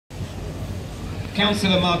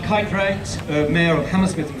Councillor Mark Cartwright, Mayor of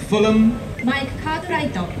Hammersmith and Fulham. マイク・カートライ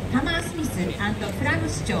ト、ハマースミス&フラム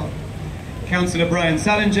市長。 Councillor Brian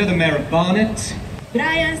Salinger, the Mayor of Barnet. ブ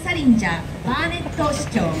ライアン・サリンジャー、バーネット市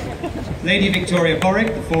長。 Lady Victoria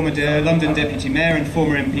Borwick, the former London Deputy Mayor and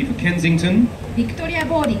former MP for Kensington. ビクトリア・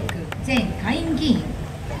ボーリック、前下院議員。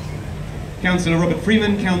 Councillor Robert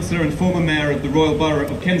Freeman, Councillor and former Mayor of the Royal Borough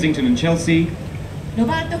of Kensington and Chelsea. ロ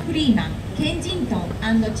バート・フリーマン、ケンジントン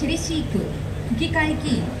&チェルシー区区議会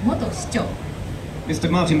議員、元市長。 Mr.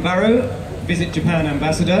 Martin Barrow, Visit Japan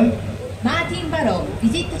Ambassador. マーティン・バロー、ビ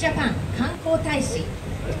ジット・ジャパン観光大使。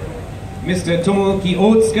 Mr. Tomoki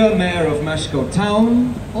Otsuka, Mayor of Mashiko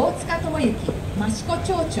Town. 大塚智之、益子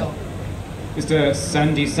町長。 Mr.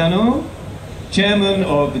 Sandy Sano, Chairman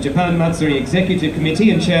of the Japan Matsuri Executive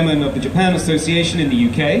Committee and Chairman of the Japan Association in the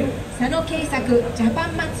UK. 佐野慶作、ジャパ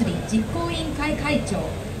ン祭り実行委員会会長。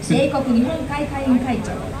英国日本開会委員会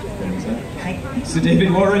長。はい。 Sir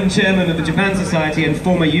David Warren, Chairman of the Japan Society and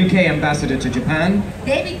former UK Ambassador to Japan.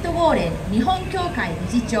 デイビッド・ウォーレン、日本協会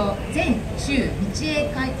理事長、前中日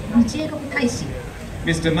英国大使。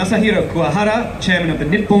 Mr. Masahiro Kuwahara, Chairman of the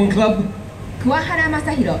Nippon Club. 桑原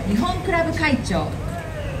正宏、日本クラブ会長。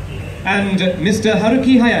 And Mr.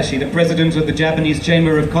 Haruki Hayashi, the President of the Japanese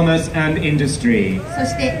Chamber of Commerce and Industry. そ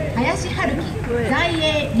して林春樹、在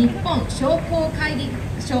英日本商工会議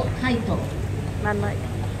所会頭。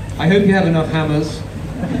 I hope you have enough hammers.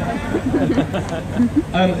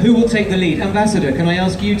 Who will take the lead? Ambassador, can I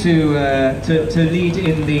ask you to lead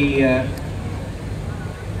in the...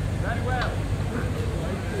 Very well.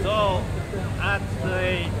 So, at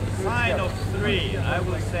the sign of three, I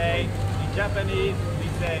will say, in Japanese, we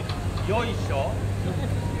say, yoisho,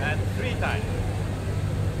 and 3 times.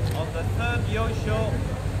 On the third yoisho,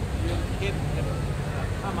 you hit the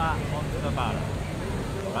hammer onto the barrel.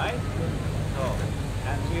 Right? So,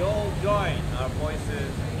 and we all join our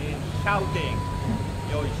voices in shouting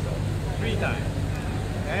yoisho 3 times.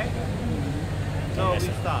 Okay? So we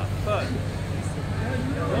start. First.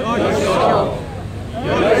 Yoisho!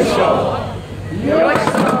 Yoisho!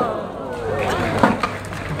 Yoisho!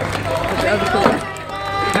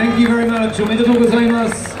 Thank you very much. おめでとうございま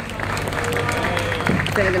す.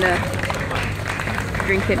 They're gonna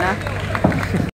drink it now.